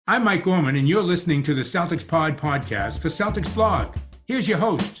I'm Mike Gorman, and you're listening to the Celtics Pod podcast for Celtics Blog. Here's your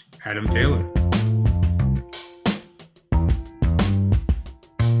host, Adam Taylor.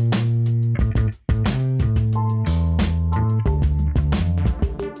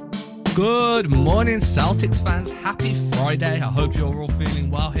 Good morning, Celtics fans. Happy Friday. I hope you're all feeling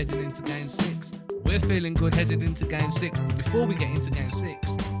well headed into Game 6. We're feeling good headed into Game 6. But before we get into Game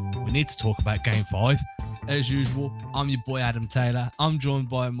 6, we need to talk about Game 5. As usual, I'm your boy, Adam Taylor. I'm joined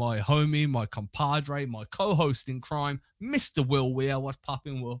by my homie, my compadre, my co-host in crime, Mr. Will Weir. What's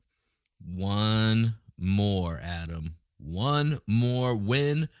popping, Will? One more, Adam. One more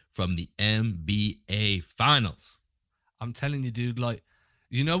win from the NBA Finals. I'm telling you, dude, like,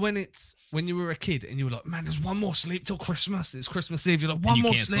 you know when you were a kid and you were like, man, there's one more sleep till Christmas. It's Christmas Eve. You're like, one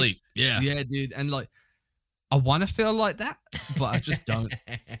more sleep. Yeah. Yeah, dude. And like, I want to feel like that, but I just don't.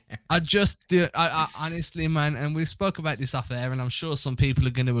 I just do. I honestly, man, and we spoke about this off air, and I'm sure some people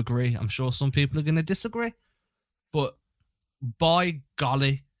are going to agree. I'm sure some people are going to disagree. But by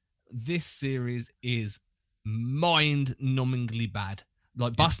golly, this series is mind-numbingly bad.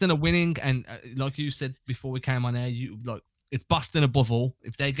 Like, Boston are winning, and like you said before we came on air, it's Boston above all.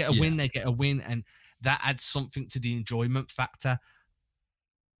 If they get a win, they get a win, and that adds something to the enjoyment factor.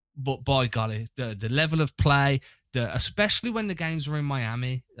 But by golly, the level of play, especially when the games are in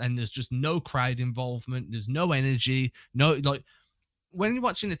Miami and there's just no crowd involvement, there's no energy, like when you're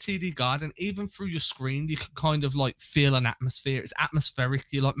watching a TD Garden, even through your screen, you can kind of like feel an atmosphere. It's atmospheric.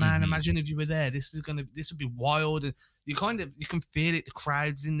 You're like, man, imagine if you were there. This would be wild, and you can feel it. The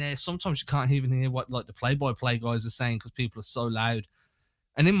crowd's in there. Sometimes you can't even hear what like the play-by-play guys are saying because people are so loud.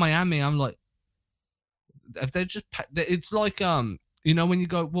 And in Miami, I'm like, if they just, it's like you know, when you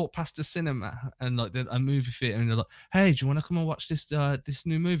go walk past the cinema and like a movie theater and they're like, hey, do you want to come and watch this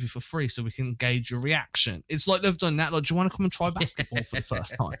new movie for free so we can gauge your reaction? It's like they've done that. Like, do you want to come and try basketball for the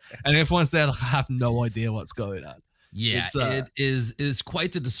first time? And everyone's there like, I have no idea what's going on. Yeah, it is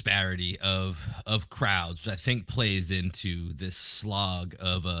quite the disparity of crowds, which I think plays into this slog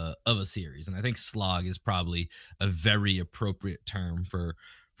of a series. And I think slog is probably a very appropriate term for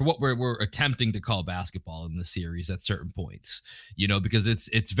what we're attempting to call basketball in the series at certain points, you know, because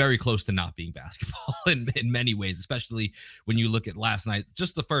it's very close to not being basketball in many ways, especially when you look at last night,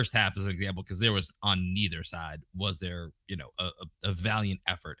 just the first half as an example, because there was on neither side was there, you know, a valiant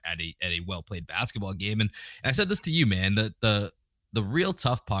effort at a well-played basketball game. And I said this to you, man, that the real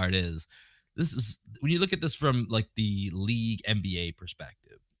tough part is this is when you look at this from like the league NBA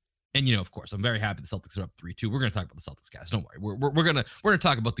perspective. And, you know, of course, I'm very happy the Celtics are up 3-2. We're going to talk about the Celtics, guys. Don't worry. We're going to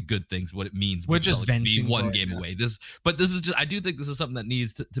talk about the good things, what it means. We're just venting be one game away. This is just, I do think this is something that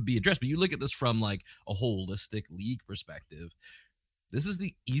needs to be addressed. But you look at this from like a holistic league perspective. This is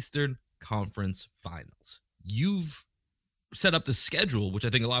the Eastern Conference Finals. You've set up the schedule, which I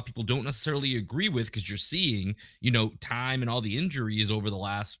think a lot of people don't necessarily agree with because you're seeing, you know, time and all the injuries over the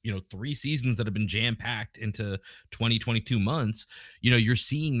last, you know, 3 seasons that have been jam-packed into 22 months. You know, you're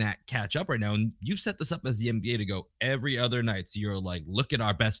seeing that catch up right now. And you've set this up as the NBA to go every other night. So you're like, look at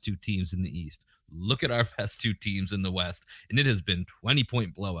our best 2 teams in the East. Look at our best 2 teams in the West. And it has been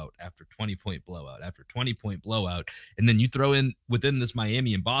 20-point blowout after 20-point blowout after 20-point blowout. And then you throw in within this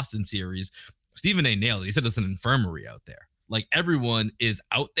Miami and Boston series, Stephen A. nailed it. He said it's an infirmary out there. Like, everyone is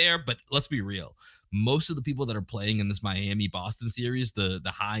out there, but let's be real. Most of the people that are playing in this Miami-Boston series, the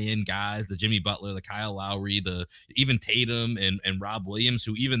high-end guys, the Jimmy Butler, the Kyle Lowry, even Tatum and Rob Williams,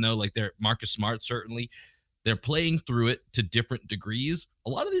 who even though like they're Marcus Smart, certainly, they're playing through it to different degrees. A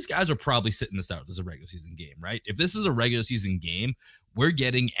lot of these guys are probably sitting this out as a regular season game, right? If this is a regular season game, we're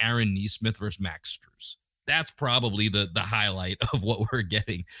getting Aaron Nesmith versus Max Strus. That's probably the highlight of what we're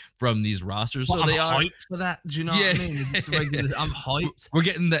getting from these rosters. Well, so they are hyped for that. Do you know what I mean? I'm hyped. We're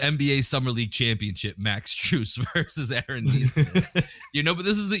getting the NBA Summer League Championship, Max Strus versus Aaron Nesmith. You know, but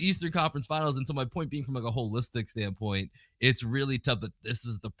this is the Eastern Conference Finals, and so my point being, from like a holistic standpoint, it's really tough that this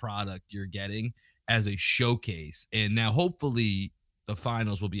is the product you're getting as a showcase. And now, hopefully, the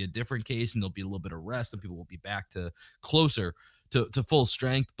finals will be a different case, and there'll be a little bit of rest, and people will be back to closer to full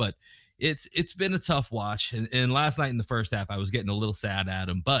strength. But it's been a tough watch. And last night in the first half, I was getting a little sad at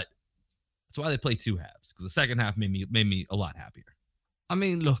him, but that's why they play 2 halves, because the second half made me a lot happier. I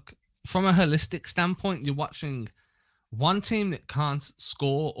mean, look, from a holistic standpoint, you're watching one team that can't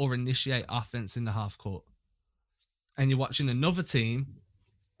score or initiate offense in the half court, and you're watching another team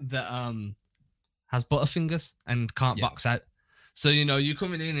that has butterfingers and can't box out. So, you know, you're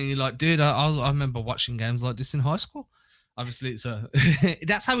coming in and you're like, dude, I remember watching games like this in high school. Obviously, it's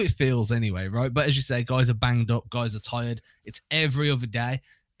that's how it feels anyway, right? But as you say, guys are banged up, guys are tired. It's every other day.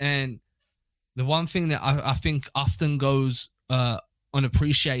 And the one thing that I think often goes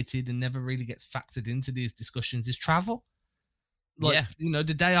unappreciated and never really gets factored into these discussions is travel. Like, the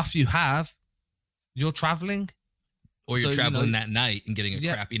day off you have, you're traveling. Or you're traveling that night and getting a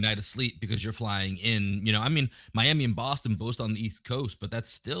crappy night of sleep because you're flying in. Miami and Boston both on the East Coast, but that's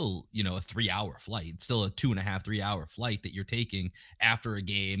still, a 3-hour flight. It's still a 2.5, 3-hour flight that you're taking after a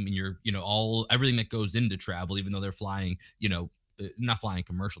game, and you're, everything that goes into travel, even though they're flying, not flying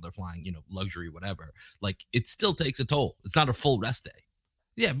commercial, they're flying, luxury, whatever. Like, it still takes a toll. It's not a full rest day.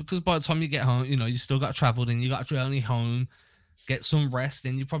 Yeah, because by the time you get home, you still got to travel, then you got to journey home, get some rest,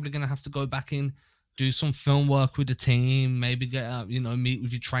 then you're probably going to have to go back in, do some film work with the team, maybe get out, meet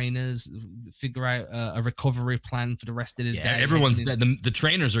with your trainers, figure out a recovery plan for the rest of the day. Everyone's the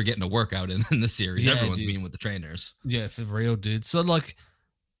trainers are getting a workout in the series. Everyone's meeting with the trainers. Yeah, for real, dude. So like,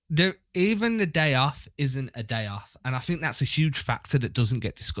 even the day off isn't a day off, and I think that's a huge factor that doesn't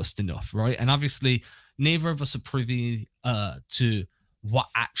get discussed enough, right? And obviously, neither of us are privy to what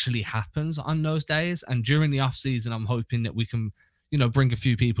actually happens on those days. And during the off season, I'm hoping that we can, bring a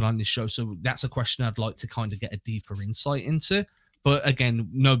few people on this show. So that's a question I'd like to kind of get a deeper insight into. But again,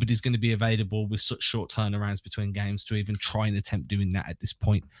 nobody's going to be available with such short turnarounds between games to even try and attempt doing that at this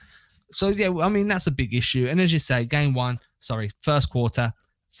point. So yeah, I mean, that's a big issue. And as you say, first quarter,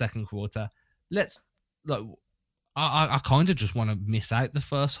 second quarter. I kind of just want to miss out the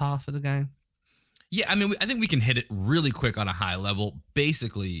first half of the game. Yeah, I mean, I think we can hit it really quick on a high level.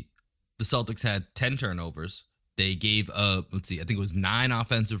 Basically, the Celtics had 10 turnovers. They gave up, I think it was 9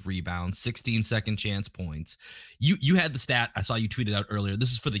 offensive rebounds, 16 second chance points. You had the stat, I saw you tweeted out earlier.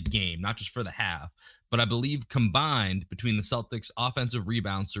 This is for the game, not just for the half. But I believe combined between the Celtics' offensive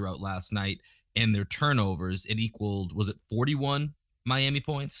rebounds throughout last night and their turnovers, it equaled, was it 41 Miami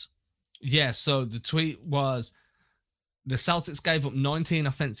points? Yeah, so the tweet was, the Celtics gave up 19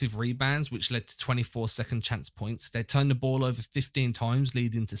 offensive rebounds, which led to 24 second chance points. They turned the ball over 15 times,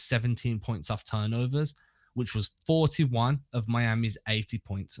 leading to 17 points off turnovers, which was 41 of Miami's 80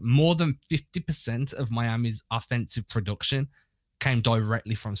 points. More than 50% of Miami's offensive production came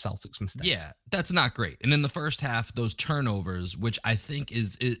directly from Celtics mistakes. Yeah, that's not great. And in the first half, those turnovers, which I think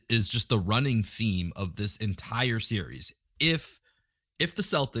is just the running theme of this entire series. If the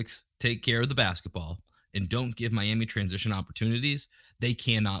Celtics take care of the basketball and don't give Miami transition opportunities, they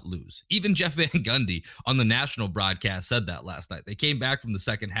cannot lose. Even Jeff Van Gundy on the national broadcast said that last night. They came back from the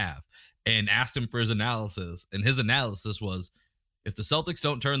second half and asked him for his analysis. And his analysis was, if the Celtics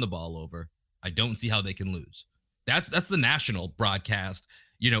don't turn the ball over, I don't see how they can lose. That's the national broadcast,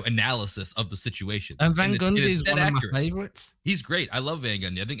 analysis of the situation. And Van Gundy is one of my favorites. He's great. I love Van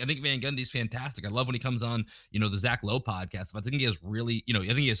Gundy. I think Van Gundy's fantastic. I love when he comes on, the Zach Lowe podcast. I think he has really, I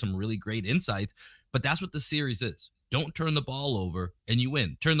think he has some really great insights. But that's what the series is. Don't turn the ball over and you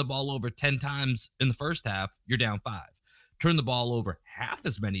win. Turn the ball over 10 times in the first half, you're down 5. Turn the ball over half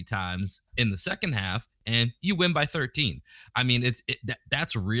as many times in the second half, and you win by 13. I mean,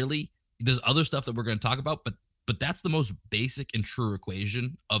 that's really, there's other stuff that we're going to talk about, but that's the most basic and true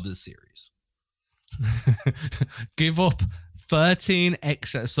equation of this series. Give up 13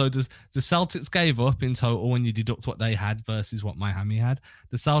 extra. So the Celtics gave up in total, when you deduct what they had versus what Miami had.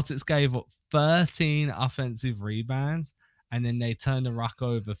 The Celtics gave up 13 offensive rebounds, and then they turned the rock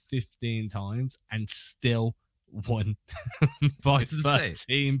over 15 times and still won by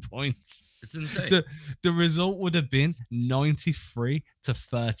 13 points. It's insane. The result would have been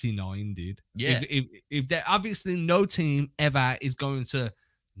 93-39, dude. Yeah. If there, obviously no team ever is going to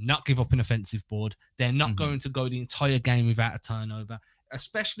not give up an offensive board. They're not going to go the entire game without a turnover,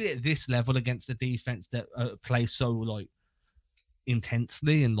 especially at this level against a defense that plays so like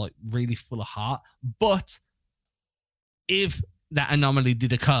intensely and like really full of heart. But if that anomaly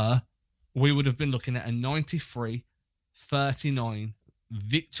did occur, we would have been looking at a 93-39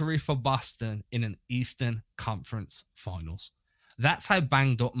 victory for Boston in an Eastern Conference Finals. That's how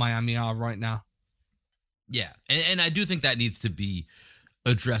banged up Miami are right now. Yeah, and I do think that needs to be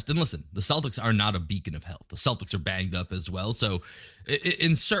addressed. And listen, the Celtics are not a beacon of health. The Celtics are banged up as well. So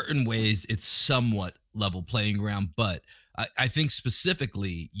in certain ways, it's somewhat level playing ground. But I think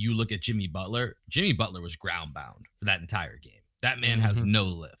specifically, you look at Jimmy Butler. Jimmy Butler was ground bound for that entire game. That man has no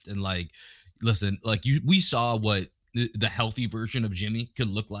lift. And listen, we saw what the healthy version of Jimmy could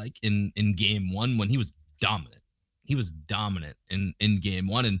look like in game 1 when he was dominant. He was dominant in game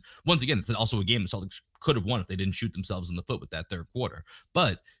 1. And once again, it's also a game the Celtics could have won if they didn't shoot themselves in the foot with that third quarter.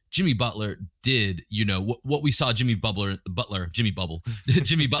 But Jimmy Butler did, what we saw Jimmy Butler in the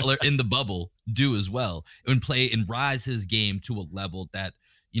bubble do as well, and play and rise his game to a level that,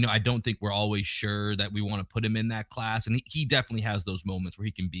 I don't think we're always sure that we want to put him in that class. And he definitely has those moments where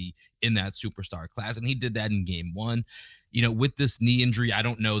he can be in that superstar class. And he did that in game 1. with this knee injury, I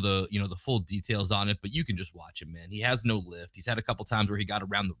don't know the full details on it, but you can just watch him, man. He has no lift. He's had a couple times where he got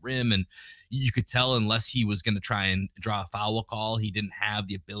around the rim, and you could tell unless he was going to try and draw a foul call, he didn't have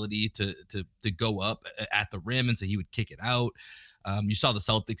the ability to go up at the rim, and so he would kick it out. You saw the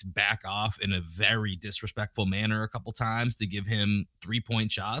Celtics back off in a very disrespectful manner a couple times to give him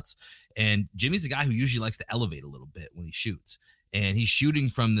 3-point shots. And Jimmy's a guy who usually likes to elevate a little bit when he shoots. And he's shooting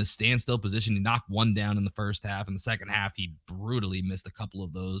from the standstill position. He knocked one down in the first half. In the second half, he brutally missed a couple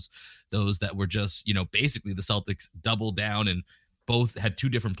of those that were just, basically the Celtics doubled down and both had two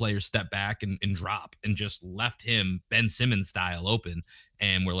different players step back and drop and just left him Ben Simmons style open.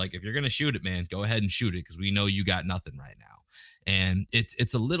 And we're like, if you're going to shoot it, man, go ahead and shoot it because we know you got nothing right now. And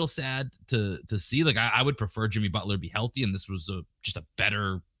it's a little sad to see. Like I would prefer Jimmy Butler be healthy, and this was just a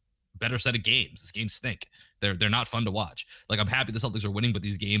better set of games. These games stink. They're not fun to watch. Like I'm happy the Celtics are winning, but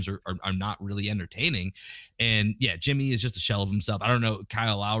these games are not really entertaining. And yeah, Jimmy is just a shell of himself. I don't know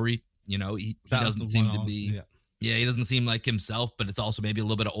Kyle Lowry. He doesn't seem to be. Yeah, he doesn't seem like himself, but it's also maybe a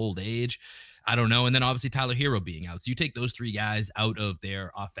little bit of old age. I don't know. And then obviously Tyler Hero being out. So you take those three guys out of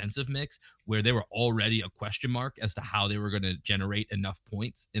their offensive mix where they were already a question mark as to how they were going to generate enough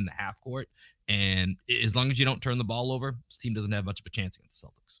points in the half court. And as long as you don't turn the ball over, this team doesn't have much of a chance against the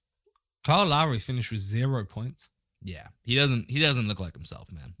Celtics. Kyle Lowry finished with 0 points. Yeah, he doesn't look like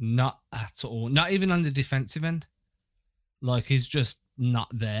himself, man. Not at all. Not even on the defensive end. Like he's just not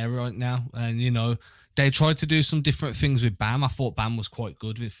there right now. And they tried to do some different things with Bam. I thought Bam was quite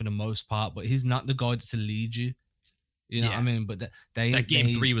good with for the most part, but he's not the guy to lead you. You know what I mean? But that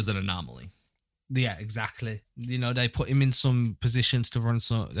game 3 was an anomaly. Yeah, exactly. They put him in some positions to run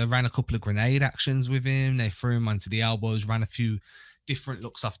they ran a couple of grenade actions with him. They threw him onto the elbows, ran a few different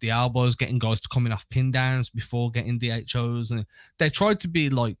looks off the elbows, getting guys to coming off pin downs before getting DHOs. And they tried to be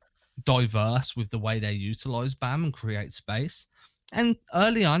like diverse with the way they utilize Bam and create space. And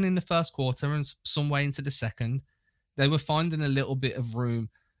early on in the first quarter and some way into the second, they were finding a little bit of room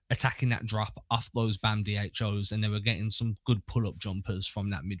attacking that drop off those Bam DHOs, and they were getting some good pull-up jumpers from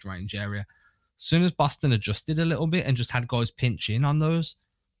that mid-range area. As soon as Boston adjusted a little bit and just had guys pinch in on those,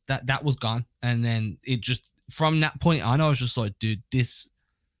 that was gone. And then it just, from that point on, I was just like, dude, this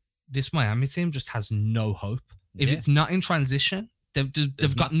Miami team just has no hope. If it's not in transition, they've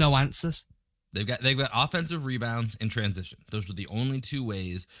got no answers. They've got offensive rebounds and transition. Those were the only two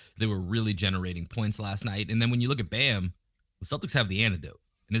ways they were really generating points last night. And then when you look at Bam, the Celtics have the antidote,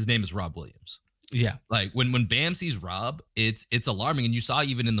 and his name is Rob Williams. Yeah. Like when Bam sees Rob, it's alarming. And you saw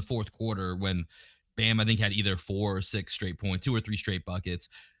even in the fourth quarter when Bam, I think, had either 4 or 6 straight points, 2 or 3 straight buckets.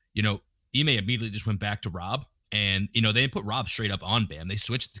 Ime immediately just went back to Rob. And, they didn't put Rob straight up on Bam. They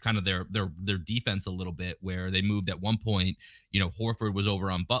switched kind of their defense a little bit where they moved at one point, Horford was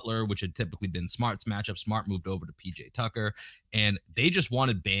over on Butler, which had typically been Smart's matchup. Smart moved over to PJ Tucker. And they just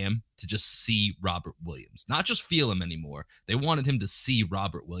wanted Bam to just see Robert Williams, not just feel him anymore. They wanted him to see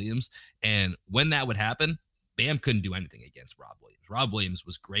Robert Williams. And when that would happen, Bam couldn't do anything against Rob Williams. Rob Williams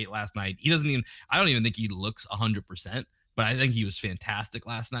was great last night. I don't even think he looks 100%, but I think he was fantastic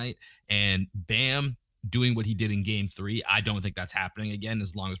last night. And Bam doing what he did in game 3, I don't think that's happening again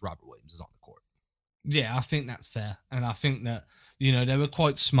as long as Robert Williams is on the court. Yeah, I think that's fair. And I think that, they were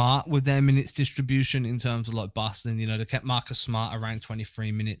quite smart with their minutes distribution in terms of like Boston. They kept Marcus Smart around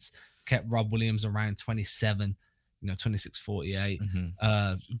 23 minutes, kept Rob Williams around 27, 26-48.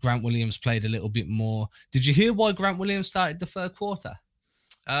 Mm-hmm. Grant Williams played a little bit more. Did you hear why Grant Williams started the third quarter?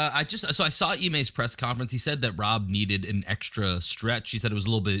 I saw Ime's press conference. He said that Rob needed an extra stretch. He said it was a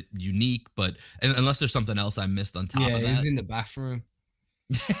little bit unique, but unless there's something else I missed on top of that. Yeah, he's in the bathroom.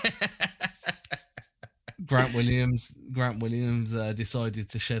 Grant Williams decided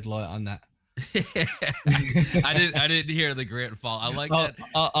to shed light on that. I didn't hear the Grant fall. I like that.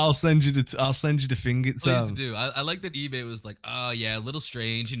 I'll send you the thing. It's Please do. I like that Ime was like, oh yeah, a little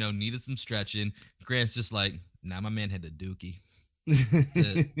strange, needed some stretching. Grant's just like, nah, my man had a dookie. It's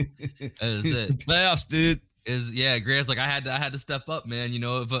the playoffs, dude. Grant's like, I had to step up, man.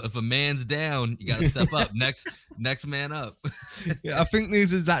 If a man's down, you gotta step up. Next man up. Yeah, I think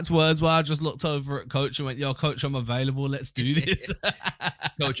these exact words where I just looked over at Coach and went, yo, Coach, I'm available. Let's do this.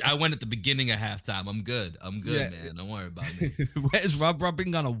 Coach, I went at the beginning of halftime. I'm good, man. Don't worry about me. Where's Rob? Rob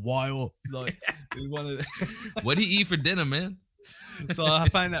been gone a while. Like, what did he eat for dinner, man? So I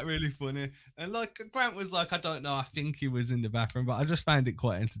find that really funny. And like Grant was like, I don't know, I think he was in the bathroom, but I just found it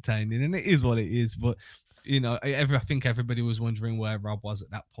quite entertaining, and it is what it is. But I think everybody was wondering where Rob was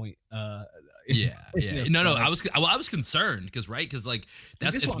at that point. Yeah. No, I was concerned because like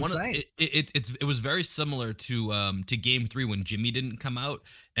it's what I'm one of saying. it was very similar to Game 3 when Jimmy didn't come out,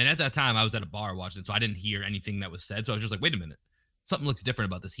 and at that time I was at a bar watching it, so I didn't hear anything that was said. So I was just like, wait a minute, something looks different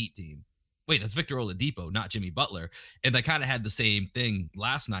about this Heat team. Wait, that's Victor Oladipo, not Jimmy Butler. And I kind of had the same thing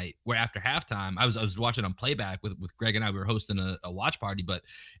last night, where after halftime, I was watching on playback with Greg and I. We were hosting a watch party, but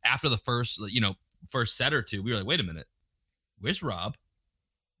after the first set or two, we were like, wait a minute, where's Rob?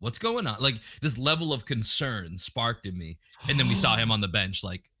 What's going on? Like, this level of concern sparked in me. And then we saw him on the bench,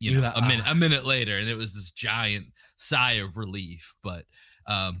 like, a minute later, and it was this giant sigh of relief. But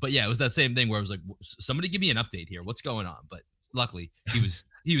yeah, it was that same thing where I was like, somebody give me an update here. What's going on? But luckily, he was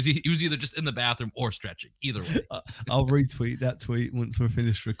either just in the bathroom or stretching. Either way. I'll retweet that tweet once we're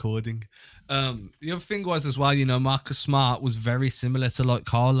finished recording. The other thing was as well, Marcus Smart was very similar to like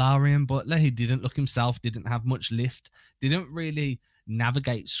Kyle Lowry and Butler. He didn't look himself, didn't have much lift, didn't really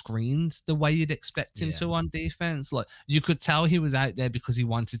navigate screens the way you'd expect him to on defense. Like, you could tell he was out there because he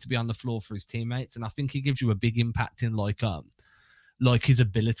wanted to be on the floor for his teammates, and I think he gives you a big impact in like his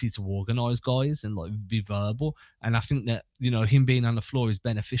ability to organize guys and like be verbal. And I think that, him being on the floor is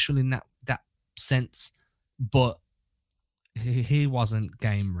beneficial in that sense, but he wasn't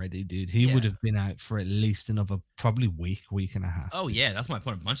game ready, dude. He would have been out for at least another probably week and a half. Oh yeah, that's my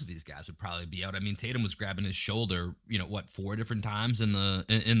point. A bunch of these guys would probably be out. I mean, Tatum was grabbing his shoulder, 4 different times in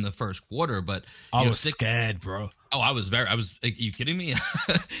the first quarter, but I was scared, bro. Oh, are you kidding me?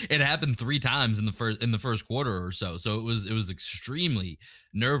 It happened 3 times in the first quarter or so. So it was extremely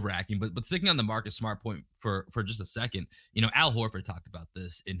nerve-wracking. But sticking on the Marcus Smart point for just a second, Al Horford talked about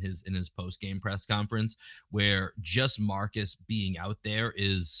this in his post-game press conference, where just Marcus being out there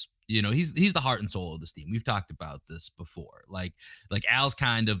is, he's the heart and soul of this team. We've talked about this before. Like Al's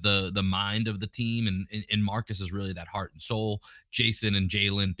kind of the mind of the team, and Marcus is really that heart and soul. Jason and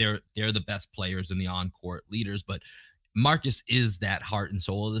Jalen, they're the best players and the on-court leaders, but Marcus is that heart and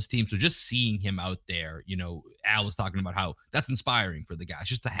soul of this team. So just seeing him out there, Al was talking about how that's inspiring for the guys,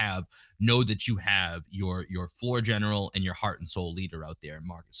 just to know that you have your floor general and your heart and soul leader out there,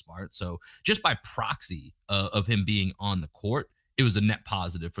 Marcus Smart. So just by proxy of him being on the court, it was a net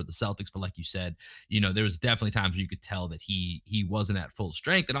positive for the Celtics. But like you said, there was definitely times where you could tell that he wasn't at full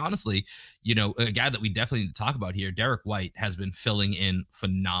strength. And honestly, a guy that we definitely need to talk about here, Derek White, has been filling in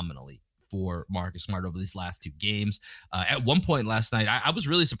phenomenally for Marcus Smart over these last 2 games. At one point last night, I was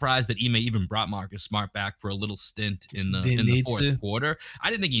really surprised that Ime even brought Marcus Smart back for a little stint in the fourth quarter. I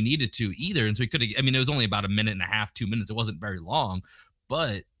didn't think he needed to either. And so he could have, it was only about a minute and a half, 2 minutes. It wasn't very long.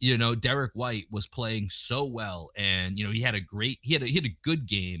 But, Derek White was playing so well, and, he had a good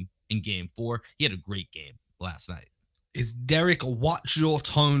game in Game 4. He had a great game last night. Is Derek, watch your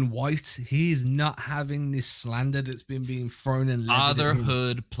tone, White. He's not having this slander that's been being thrown and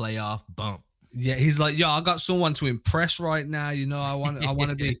fatherhood playoff bump. Yeah, he's like, I got someone to impress right now. I want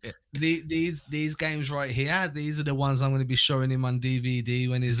to be these games right here. These are the ones I'm going to be showing him on DVD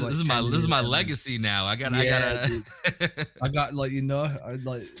when he's like. This is my legacy now. I got I got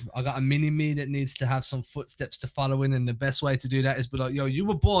I got a mini me that needs to have some footsteps to follow in, and the best way to do that is be like, you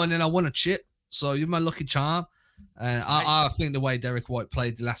were born and I won a chip, so you're my lucky charm. And I think the way Derek White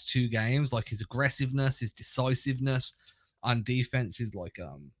played the last 2 games, like his aggressiveness, his decisiveness on defense is like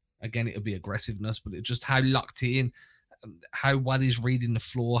again, it'll be aggressiveness, but it's just how locked in, how well he's reading the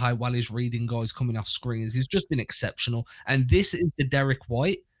floor, how well he's reading guys coming off screens. He's just been exceptional. And this is the Derek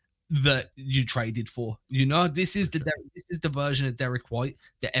White that you traded for. This is the version of Derek White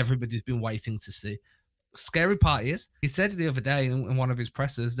that everybody's been waiting to see. Scary part is, he said the other day in one of his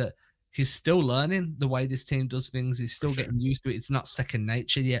pressers that he's still learning the way this team does things. He's still getting used to it. It's not second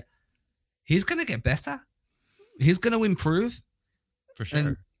nature yet. He's going to get better. He's going to improve. For sure.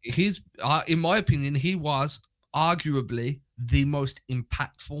 And he's, in my opinion, he was arguably the most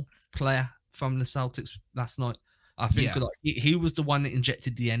impactful player from the Celtics last night. I think he was the one that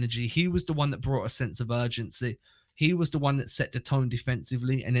injected the energy. He was the one that brought a sense of urgency. He was the one that set the tone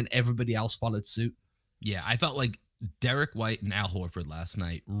defensively, and then everybody else followed suit. Yeah, I felt like Derek White and Al Horford last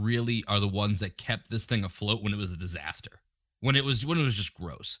night really are the ones that kept this thing afloat when it was a disaster. When it was just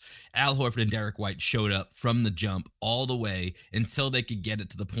gross. Al Horford and Derek White showed up from the jump all the way until they could get it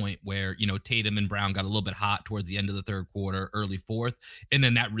to the point where, Tatum and Brown got a little bit hot towards the end of the third quarter, early fourth, and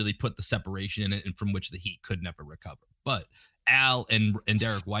then that really put the separation in it, and from which the Heat could never recover. But Al and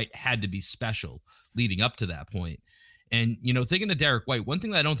Derek White had to be special leading up to that point. And, thinking of Derek White, one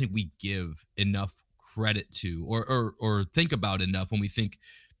thing that I don't think we give enough credit to or think about enough when we think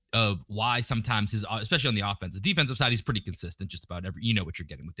of why sometimes especially on the offense, the defensive side, he's pretty consistent just about what you're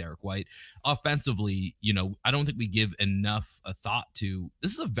getting with Derek White. Offensively, I don't think we give enough thought to,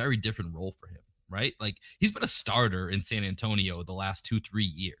 this is a very different role for him, right? Like, he's been a starter in San Antonio the last 2-3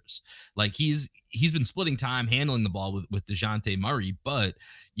 years. Like, he's been splitting time handling the ball with DeJounte Murray, but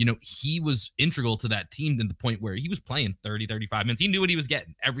he was integral to that team to the point where he was playing 30-35 minutes. He knew what he was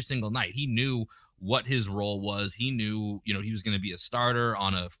getting every single night. He knew what his role was. He knew, he was going to be a starter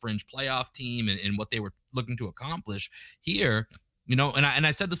on a fringe playoff team and what they were looking to accomplish here. And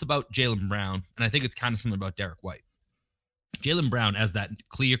I said this about Jaylen Brown, and I think it's kind of similar about Derek White. Jaylen Brown as that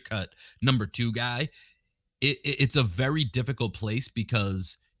clear-cut number 2 guy, it's a very difficult place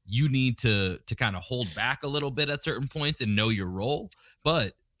because you need to kind of hold back a little bit at certain points and know your role.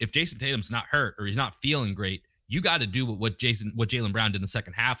 But if Jason Tatum's not hurt or he's not feeling great, you got to do what Jaylen Brown did in the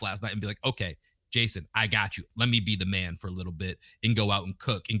second half last night and be like, okay, Jason, I got you. Let me be the man for a little bit and go out and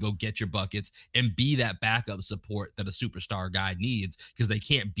cook and go get your buckets and be that backup support that a superstar guy needs, because they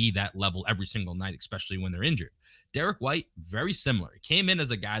can't be that level every single night, especially when they're injured. Derek White, very similar. He came in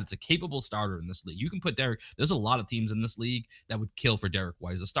as a guy that's a capable starter in this league. You can put there's a lot of teams in this league that would kill for Derek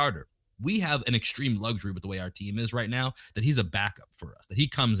White as a starter. We have an extreme luxury with the way our team is right now that he's a backup for us, that he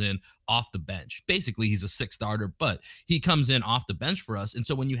comes in off the bench. Basically, he's a 6th starter, but he comes in off the bench for us. And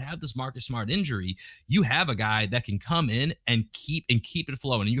so when you have this Marcus Smart injury, you have a guy that can come in and keep it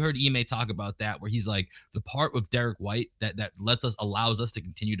flowing. And you heard Ime talk about that, where he's like, the part with Derek White that allows us to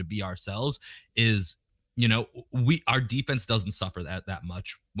continue to be ourselves is, our defense doesn't suffer that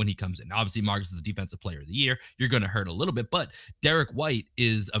much when he comes in. Obviously, Marcus is the defensive player of the year. You're going to hurt a little bit, but Derek White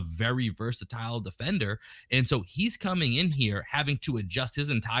is a very versatile defender. And so he's coming in here having to adjust his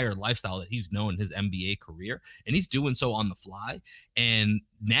entire lifestyle that he's known his NBA career. And he's doing so on the fly. And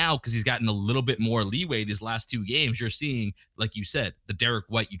now, because he's gotten a little bit more leeway these last 2 games, you're seeing, like you said, the Derek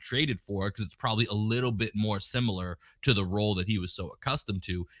White you traded for, because it's probably a little bit more similar to the role that he was so accustomed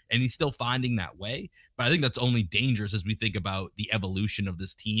to. And he's still finding that way. But I think that's only dangerous as we think about the evolution of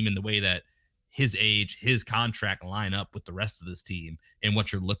this team and the way that his age, his contract line up with the rest of this team and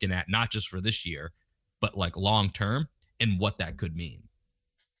what you're looking at, not just for this year, but like long term and what that could mean.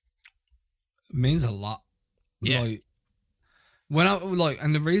 It means a lot. Yeah.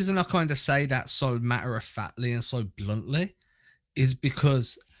 And the reason I kind of say that so matter-of-factly and so bluntly is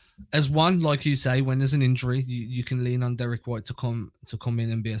because, as one, like you say, when there's an injury, you can lean on Derek White to come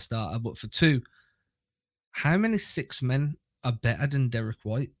in and be a starter. But for 2, how many 6 men are better than Derek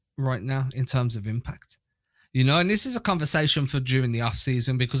White right now in terms of impact? And this is a conversation for during the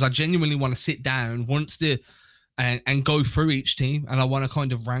offseason, because I genuinely want to sit down and go through each team, and I want to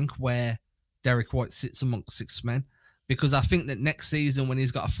kind of rank where Derek White sits amongst 6 men. Because I think that next season, when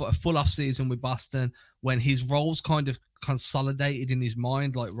he's got a full off season with Boston, when his role's kind of consolidated in his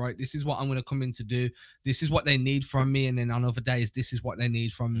mind, like, right, this is what I'm going to come in to do. This is what they need from me. And then on other days, this is what they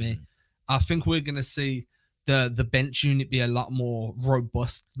need from me. I think we're going to see the bench unit be a lot more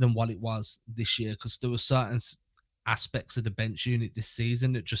robust than what it was this year, because there were certain aspects of the bench unit this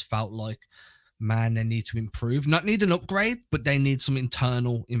season that just felt like, man, they need to improve. Not need an upgrade, but they need some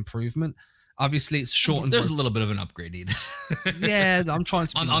internal improvement. Obviously, it's short. There's a little bit of an upgrade needed. Yeah, I'm trying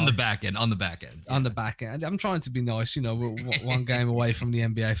to be on nice. the back end. Yeah. On the back end. I'm trying to be nice. We're one game away from the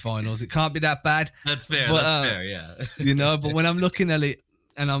NBA Finals. It can't be that bad. That's fair. That's fair, yeah. But when I'm looking at it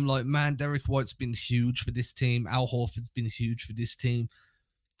and I'm like, man, Derek White's been huge for this team. Al Horford's been huge for this team.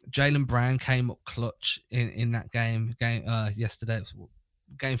 Jaylen Brown came up clutch in that game yesterday. It was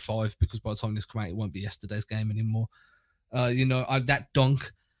game 5, because by the time this comes out, it won't be yesterday's game anymore. That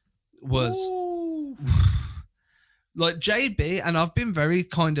dunk was like JB, and I've been very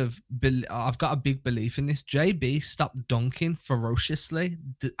I've got a big belief in this. JB stopped dunking ferociously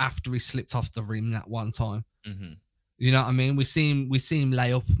after he slipped off the rim that one time. Mm-hmm. You know what I mean? We see him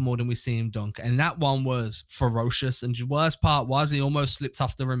lay up more than we see him dunk, and that one was ferocious. And the worst part was he almost slipped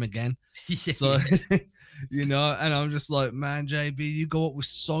off the rim again. Yeah. So and I'm just like, man, JB, you go up with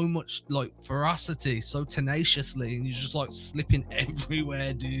so much like ferocity, so tenaciously, and you're just like slipping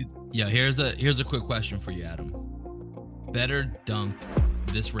everywhere, dude. Yeah, here's a quick question for you, Adam. Better dunk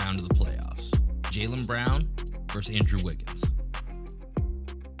this round of the playoffs: Jaylen Brown versus Andrew Wiggins?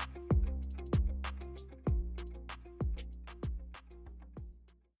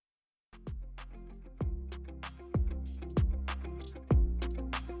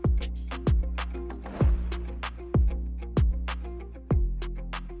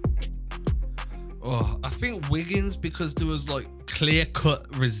 Oh, I think Wiggins, because there was like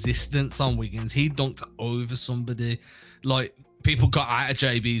clear-cut resistance on Wiggins. He dunked over somebody. Like, people got out of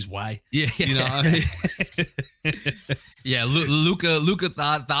JB's way. Yeah. You know what I mean? Yeah, Luka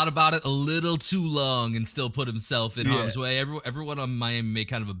thought about it a little too long and still put himself in harm's way. Everyone on Miami made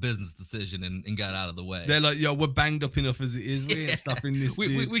kind of a business decision and got out of the way. They're like, yo, we're banged up enough as it is. We ain't stopping this.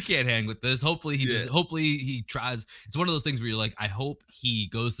 We can't hang with this. Hopefully he tries. It's one of those things where you're like, I hope he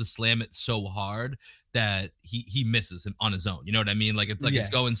goes to slam it so hard that he misses him on his own. You know what I mean? Like it's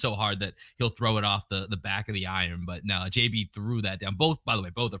going so hard that he'll throw it off the back of the iron. But no, JB threw that down. Both, by the way,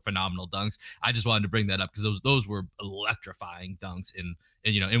 both are phenomenal dunks. I just wanted to bring that up because those were electrifying dunks in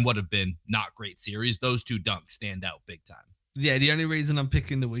what have been not great series. Those two dunks stand out big time. Yeah, the only reason I'm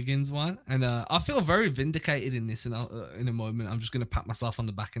picking the Wiggins one, and I feel very vindicated in this in a moment. I'm just gonna pat myself on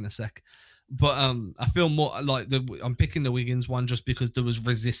the back in a sec. But I feel more like I'm picking the Wiggins one just because there was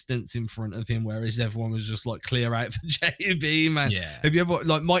resistance in front of him, whereas everyone was just like clear out for JB, man. Yeah. Have you ever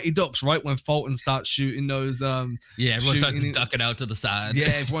like Mighty Ducks, right? When Fulton starts shooting those, everyone starts ducking out to the side. Yeah,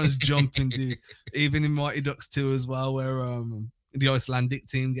 everyone's jumping, dude. Even in Mighty Ducks 2 as well, where the Icelandic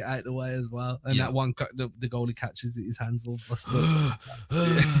team get out of the way as well, and that one the goalie catches it, his hands all busted.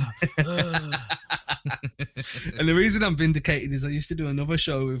 And the reason I'm vindicated is I used to do another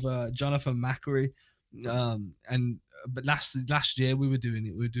show with Jonathan Macri, but last year we were doing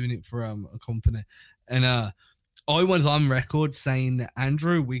it for a company, and I was on record saying that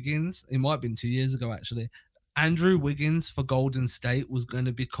Andrew Wiggins, it might have been 2 years ago actually, Andrew Wiggins for Golden State was going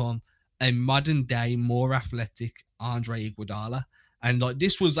to become a modern day, more athletic Andre Iguodala. And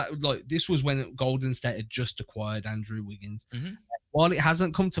this was when Golden State had just acquired Andrew Wiggins. Mm-hmm. While it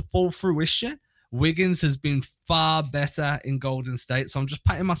hasn't come to full fruition, Wiggins has been far better in Golden State. So I'm just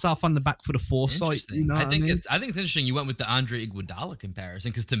patting myself on the back for the foresight. You know, I think it's interesting you went with the Andre Iguodala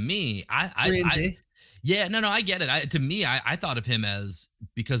comparison, because to me, I get it. To me, I thought of him as,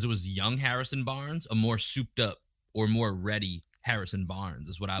 because it was young Harrison Barnes, a more souped up or more ready Harrison Barnes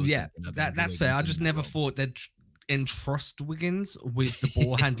is what I was thinking of. That's fair. I just never thought that entrust Wiggins with the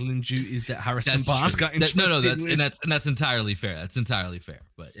ball handling duties that Harrison Barnes got entrusted with. That's entirely fair. That's entirely fair.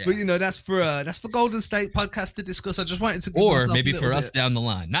 But that's for Golden State podcast to discuss. I just wanted to give or maybe for us down the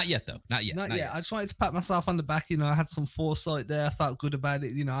line. Not yet though. Not yet. I just wanted to pat myself on the back. You know, I had some foresight there. I felt good about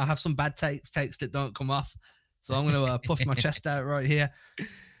it. You know, I have some bad takes that don't come off. So I'm gonna puff my chest out right here.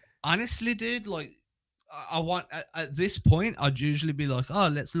 Honestly, dude, like I want at this point, I'd usually be like, oh,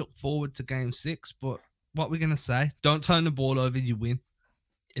 let's look forward to Game 6, but what we're gonna say? Don't turn the ball over, you win.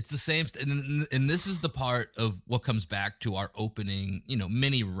 It's the same, and this is the part of what comes back to our opening,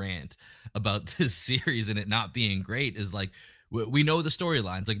 mini rant about this series and it not being great. Is like we know the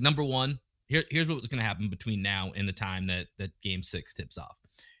storylines. Like, number one, here's what's gonna happen between now and the time that Game 6 tips off.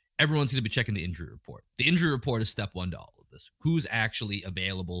 Everyone's gonna be checking the injury report. The injury report is step one to all of this. Who's actually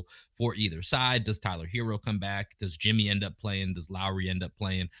available for either side? Does Tyler Hero come back? Does Jimmy end up playing? Does Lowry end up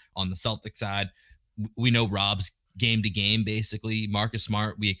playing on the Celtics side? We know Rob's game to game, basically. Marcus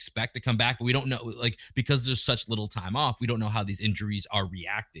Smart, we expect to come back, but we don't know, like, because there's such little time off, we don't know how these injuries are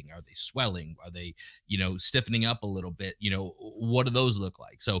reacting. Are they swelling? Are they, stiffening up a little bit? What do those look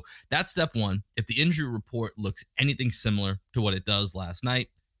like? So that's step one. If the injury report looks anything similar to what it does last night,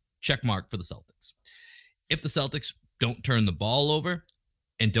 check mark for the Celtics. If the Celtics don't turn the ball over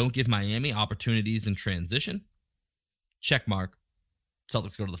and don't give Miami opportunities in transition, check mark,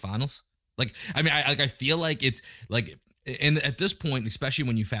 Celtics go to the finals. Like, I mean, I feel like it's like, and at this point, especially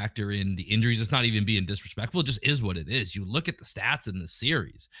when you factor in the injuries, it's not even being disrespectful. It just is what it is. You look at the stats in the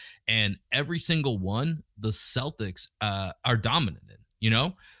series, and every single one, the Celtics are dominant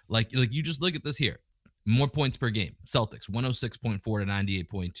in, like you just look at this here. More points per game, Celtics, 106.4 to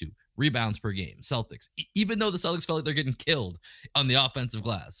 98.2. Rebounds per game, Celtics. Even though the Celtics felt like they're getting killed on the offensive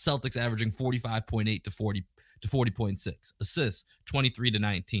glass, Celtics averaging 45.8 to 40.6. Assists, 23 to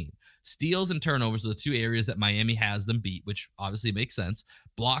 19. Steals and turnovers are the two areas that Miami has them beat, which obviously makes sense.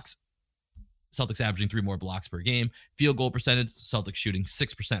 Blocks, Celtics averaging 3 more blocks per game. Field goal percentage, Celtics shooting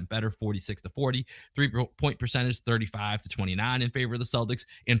 6% better, 46 to 40. 3-point percentage, 35 to 29 in favor of the Celtics.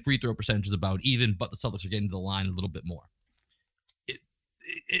 And free throw percentage is about even, but the Celtics are getting to the line a little bit more.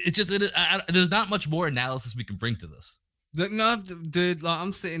 There's not much more analysis we can bring to this. No, dude, like,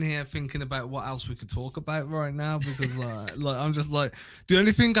 I'm sitting here thinking about what else we could talk about right now, because like I'm just like, the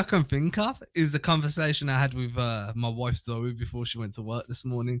only thing I can think of is the conversation I had with my wife Zoe before she went to work this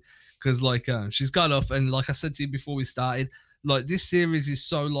morning, because like she's got up, and like I said to you before we started, like, this series is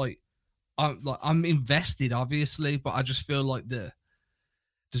so like I'm invested obviously, but I just feel like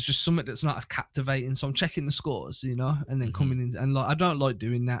there's just something that's not as captivating. So I'm checking the scores, and then coming in, and like, I don't like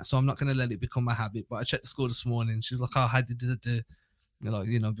doing that, so I'm not going to let it become a habit. But I checked the score this morning. She's like, oh, how did it do?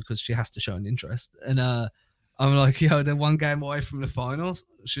 Because she has to show an interest. And I I'm like, yo, they're one game away from the finals.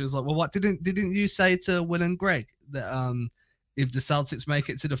 She was like, well, what didn't you say to Will and Greg that if the Celtics make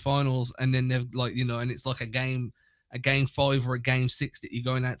it to the finals and then they've like, you know, and it's like a game 5 or a game 6 that you're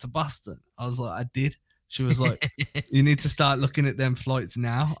going out to Boston? I was like, I did. She was like, you need to start looking at them flights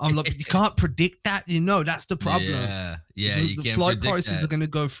now. I'm like, but you can't predict that. You know, that's the problem. Yeah. Because You the can't flight predict prices that. are going to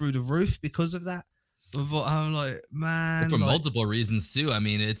go through the roof because of that. But I'm like, man. For like, multiple reasons too. I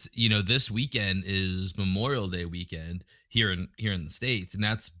mean, it's, you know, this weekend is Memorial Day weekend here in the States, and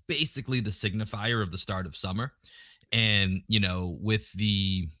that's basically the signifier of the start of summer. And, you know, with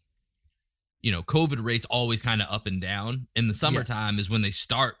the, you know, COVID rates always kind of up and down. In the summertime is when they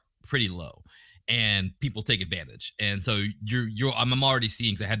start pretty low and people take advantage. And so I'm already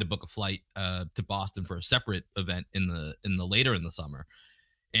seeing, because I had to book a flight to Boston for a separate event in the later in the summer.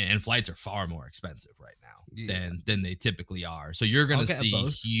 And flights are far more expensive right now than they typically are. So you're going to see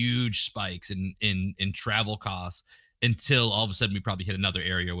huge spikes in travel costs until all of a sudden we probably hit another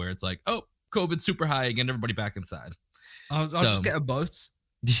area where it's like, oh, COVID's super high again, everybody back inside. I'll just get a boat.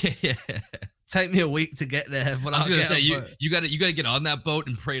 Yeah. Take me a week to get there, but I was gonna say you gotta get on that boat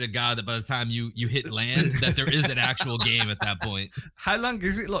and pray to God that by the time you hit land that there is an actual game at that point. How long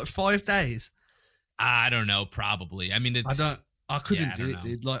is it? Like 5 days? I don't know, probably. I mean, I couldn't do it,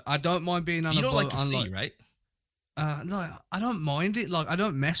 dude. Like, I don't mind being on a boat. You don't like to see, right? No, I don't mind it. Like, I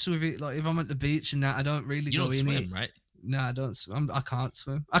don't mess with it. Like, if I'm at the beach and that, I don't really go in it. You don't swim, right? No, I don't swim. I can't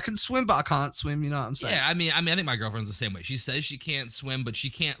swim. I can swim, but I can't swim. You know what I'm saying? Yeah, I mean, I think my girlfriend's the same way. She says she can't swim, but she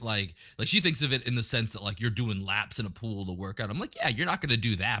can't like she thinks of it in the sense that like you're doing laps in a pool to work out. I'm like, yeah, you're not gonna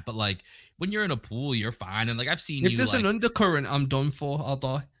do that, but like when you're in a pool, you're fine. And like I've seen if there's an undercurrent, I'm done for. I'll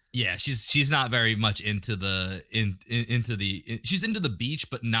die. Yeah, she's not very much into the she's into the beach,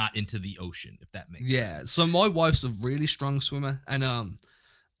 but not into the ocean, if that makes sense. Yeah. So my wife's a really strong swimmer, and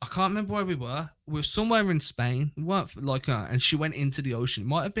I can't remember where we were. We were somewhere in Spain. We weren't like, and she went into the ocean. It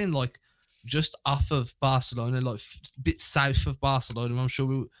might have been like just off of Barcelona, like a bit south of Barcelona. I'm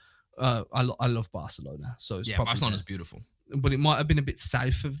sure I love Barcelona, so it's probably Barcelona's beautiful. But it might have been a bit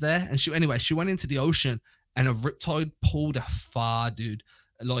south of there. And she went into the ocean, and a riptide pulled her far, dude.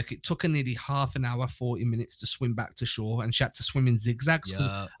 Like it took her nearly half an hour, 40 minutes to swim back to shore, and she had to swim in zigzags.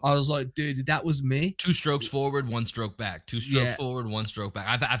 Because I was like, dude, that was me. 2 strokes forward, 1 stroke back. 2 strokes forward, 1 stroke back.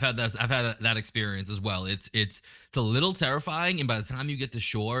 I've had that experience as well. It's a little terrifying, and by the time you get to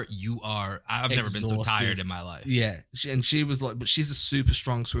shore, I've never been so tired in my life. Yeah, and she was like, but she's a super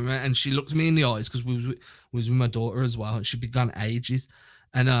strong swimmer, and she looked me in the eyes because we was with my daughter as well, and she'd been gone ages,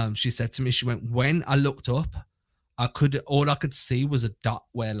 and she said to me, she went, when I looked up, all I could see was a dot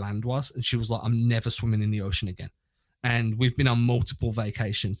where land was. And she was like, I'm never swimming in the ocean again. And we've been on multiple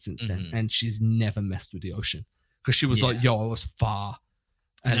vacations since then. And she's never messed with the ocean because she was like, yo, I was far.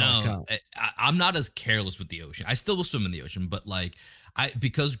 And I'm not as careless with the ocean. I still will swim in the ocean, but like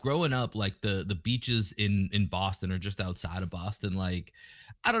because growing up, like the beaches in Boston or just outside of Boston, like,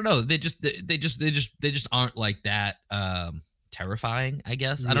 I don't know. They just aren't like that. Terrifying, I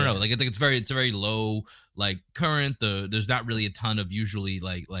guess. I don't know. Like I think it's a very low like current. There's not really a ton of usually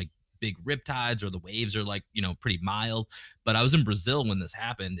like big riptides, or the waves are like, you know, pretty mild. But I was in Brazil when this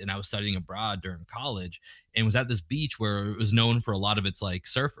happened, and I was studying abroad during college, and was at this beach where it was known for a lot of its like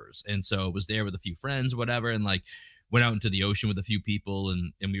surfers. And so it was there with a few friends or whatever, and like went out into the ocean with a few people,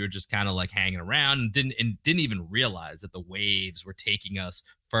 and we were just kind of like hanging around and didn't even realize that the waves were taking us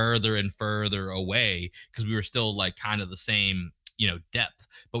further and further away, because we were still like kind of the same, you know, depth,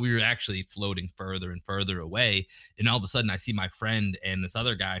 but we were actually floating further and further away. And all of a sudden I see my friend and this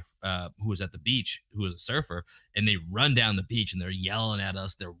other guy who was at the beach, who was a surfer, and they run down the beach and they're yelling at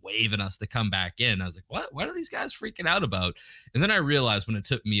us, they're waving us to come back in. I was like, what are these guys freaking out about? And then I realized when it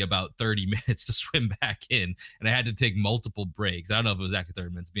took me about 30 minutes to swim back in, and I had to take multiple breaks. I don't know if it was actually 30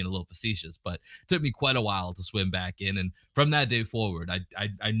 minutes, being a little facetious, but it took me quite a while to swim back in. And from that day forward,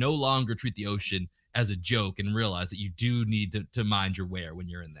 I no longer treat the ocean as a joke, and realize that you do need to mind your wear when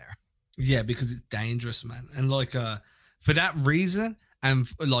you're in there. Yeah, because it's dangerous, man. And like for that reason, and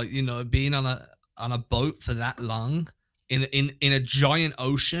like, you know, being on a boat for that long in a giant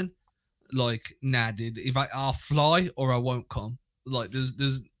ocean, like, nah, dude, if I'll fly or I won't come. Like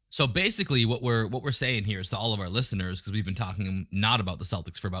there's So basically what we're saying here is to all of our listeners, because we've been talking not about the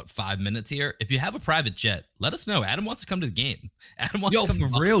Celtics for about 5 minutes here. If you have a private jet, let us know. Adam wants to come to the game. Adam wants to come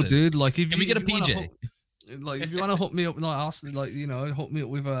for real, dude. Like, can we get a PJ? If you want to hook me up, like us, like, you know, hook me up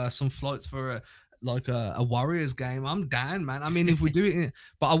with some flights for a Warriors game, I'm down, man. I mean, if we do it,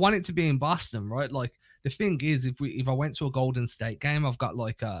 but I want it to be in Boston, right? Like, the thing is, if I went to a Golden State game, I've got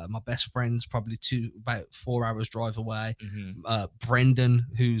like my best friend's probably about 4 hours drive away. Brendan,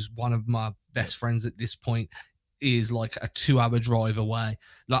 who's one of my best friends at this point, is like a 2-hour drive away.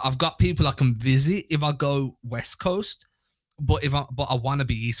 Like I've got people I can visit if I go West Coast, but I want to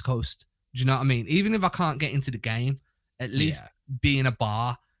be East Coast. Do you know what I mean? Even if I can't get into the game, at least be in a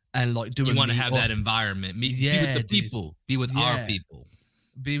bar and like doing. You want to have that environment. Be with the people. Be with our people.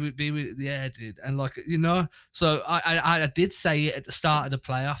 Be with dude. And like, you know, so I did say it at the start of the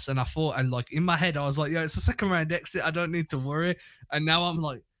playoffs, and I thought, and like in my head I was like, yeah, it's a second round exit, I don't need to worry. And now I'm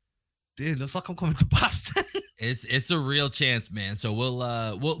like, dude, looks like I'm coming to Boston. It's a real chance, man. So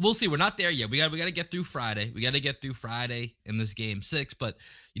we'll see. We're not there yet. We got to get through Friday. We got to get through Friday in this game 6. But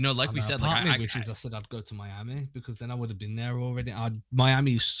you know, like we said, like I said I'd go to Miami because then I would have been there already.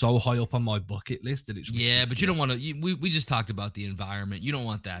 Miami is so high up on my bucket list that it's ridiculous. But you don't want to. We just talked about the environment. You don't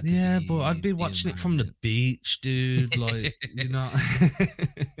want that. But I'd be watching it from the beach, dude. Like you know.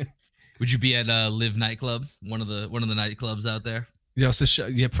 Would you be at Live nightclub? One of the nightclubs out there. Yeah,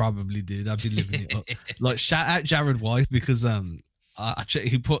 probably, dude. I'd be living it up. Like, shout out Jared White because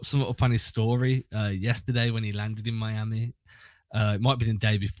he put some up on his story yesterday when he landed in Miami. It might be the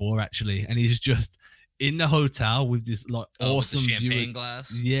day before actually, and he's just in the hotel with this like awesome champagne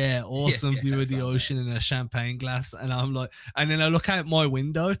glass. Yeah, awesome view of the ocean and a champagne glass. And I'm like, and then I look out my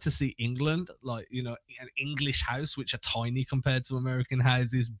window to see England, like, you know, an English house which are tiny compared to American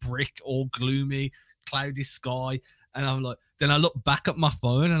houses, brick, all gloomy, cloudy sky. And I'm like, then I look back at my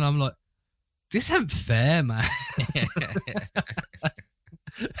phone and I'm like, this ain't fair, man.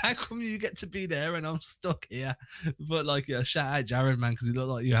 How come you get to be there and I'm stuck here? But like, yeah, shout out Jared, man, because you look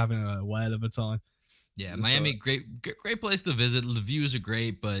like you're having a whale of a time. Yeah, Miami, great place to visit. The views are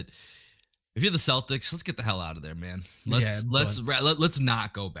great, but if you're the Celtics, let's get the hell out of there, man. Let's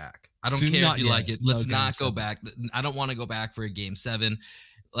not go back. I don't care if you like it. Let's not go back. I don't want to go back for a game 7.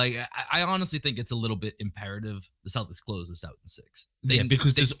 Like, I honestly think it's a little bit imperative the Celtics close this out in 6.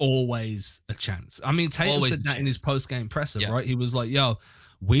 Because there's always a chance. I mean, Tatum said that in his post-game presser, right? He was like, yo,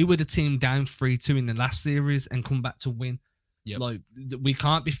 we were the team down 3-2 in the last series and come back to win. Yep. Like, we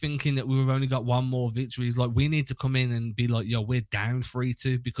can't be thinking that we've only got one more victory. It's like, we need to come in and be like, yo, we're down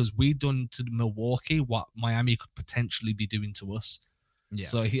 3-2 because we done to Milwaukee what Miami could potentially be doing to us. Yeah.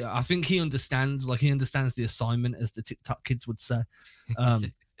 So I think he understands the assignment, as the TikTok kids would say.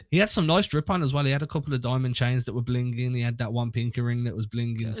 He had some nice drip on as well. He had a couple of diamond chains that were blinging. He had that one pinky ring that was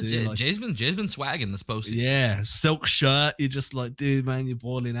blinging too. Jay's been swagging this postseason. Yeah, silk shirt. You're just like, dude, man, you're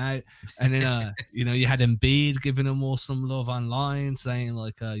balling out. And then, you know, you had Embiid giving him all some love online, saying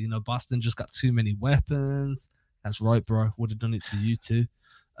like, you know, Boston just got too many weapons. That's right, bro. Would have done it to you too.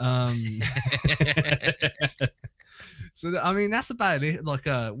 So I mean, that's about it. Like,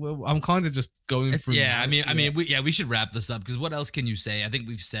 I'm kind of just going through. We should wrap this up because what else can you say? I think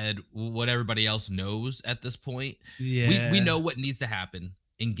we've said what everybody else knows at this point. Yeah, we know what needs to happen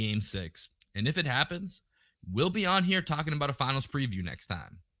in Game 6, and if it happens, we'll be on here talking about a finals preview next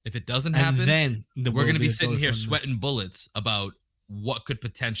time. If it doesn't happen, then we're going to be sitting here sweating bullets about what could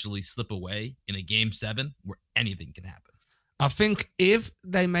potentially slip away in a Game 7 where anything can happen. I think if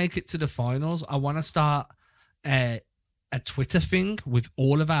they make it to the finals, I want to start a Twitter thing with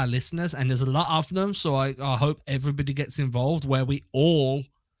all of our listeners, and there's a lot of them, so I hope everybody gets involved, where we all,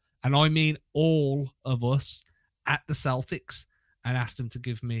 and I mean all of us, at the Celtics, and ask them to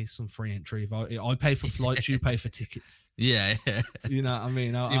give me some free entry. If I pay for flights, you pay for tickets. Yeah. You know what I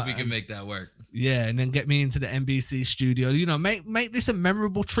mean? See if we can make that work. Yeah, and then get me into the NBC studio. You know, make this a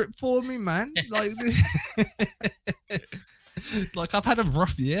memorable trip for me, man. Like, like, I've had a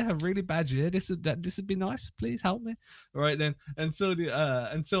rough year, a really bad year. This would be nice. Please help me. All right then. Until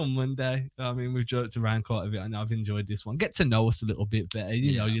Monday. I mean, we've joked around quite a bit, and I've enjoyed this one. Get to know us a little bit better.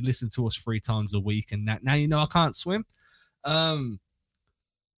 You know, you listen to us 3 times a week, and now you know I can't swim.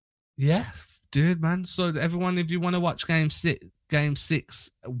 Yeah, dude, man. So everyone, if you want to watch Game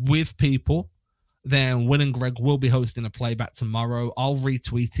 6 with people, then Will and Greg will be hosting a playback tomorrow. I'll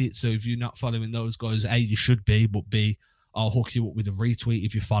retweet it. So if you're not following those guys, A, you should be, but B, I'll hook you up with a retweet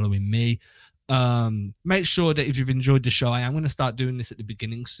if you're following me. Make sure that if you've enjoyed the show, I am going to start doing this at the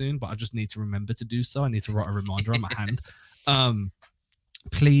beginning soon, but I just need to remember to do so. I need to write a reminder on my hand.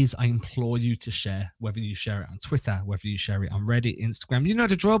 Please, I implore you to share, whether you share it on Twitter, whether you share it on Reddit, Instagram. You know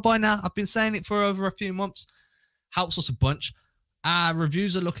the drill by now. I've been saying it for over a few months. Helps us a bunch. Our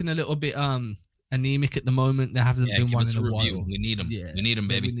reviews are looking a little bit anemic at the moment. There hasn't been one in a while. We need them. Yeah, we need them,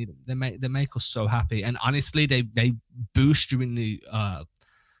 baby. We need them. They make us so happy. And honestly, they boost you in the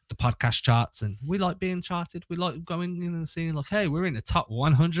podcast charts, and we like being charted. We like going in and seeing like, hey, we're in the top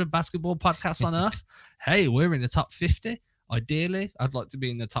 100 basketball podcasts on earth. Hey, we're in the top 50. Ideally, I'd like to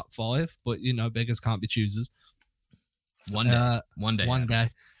be in the top 5, but you know, beggars can't be choosers. One day. One day.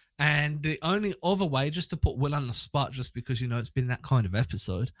 And the only other way, just to put Will on the spot, just because, it's been that kind of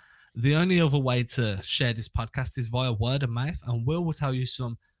episode, the only other way to share this podcast is via word of mouth. And Will tell you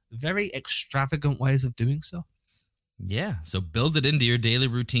some very extravagant ways of doing so. Yeah. So build it into your daily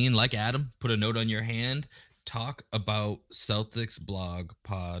routine like Adam. Put a note on your hand. Talk about Celtics Blog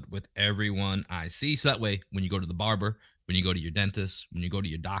Pod with everyone I see. So that way, when you go to the barber, when you go to your dentist, when you go to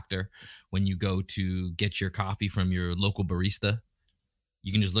your doctor, when you go to get your coffee from your local barista,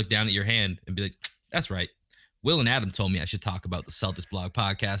 you can just look down at your hand and be like, that's right. Will and Adam told me I should talk about the Celtics Blog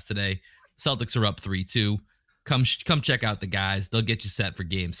Podcast today. Celtics are up 3-2. Come check out the guys. They'll get you set for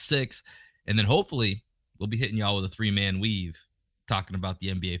Game 6. And then hopefully we'll be hitting y'all with a 3-man weave talking about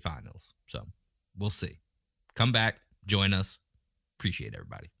the NBA Finals. So we'll see. Come back. Join us. Appreciate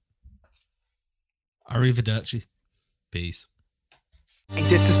everybody. Arrivederci. Peace. Ain't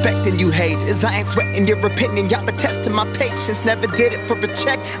disrespecting you haters, I ain't sweating your opinion. Y'all been testing my patience, never did it for a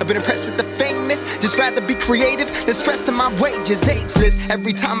check. I've been impressed with the famous, just rather be creative than stressing my wages. Ageless,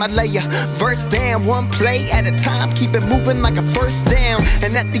 every time I lay a verse down, one play at a time, keep it moving like a first down.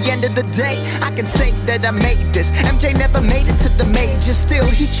 And at the end of the day, I can say that I made this. MJ never made it to the majors, still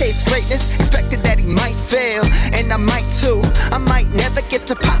he chased greatness, expected that he might fail, and I might too. I might never get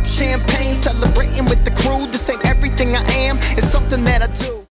to pop champagne, celebrating with the crew. This ain't everything I am, it's something that I do.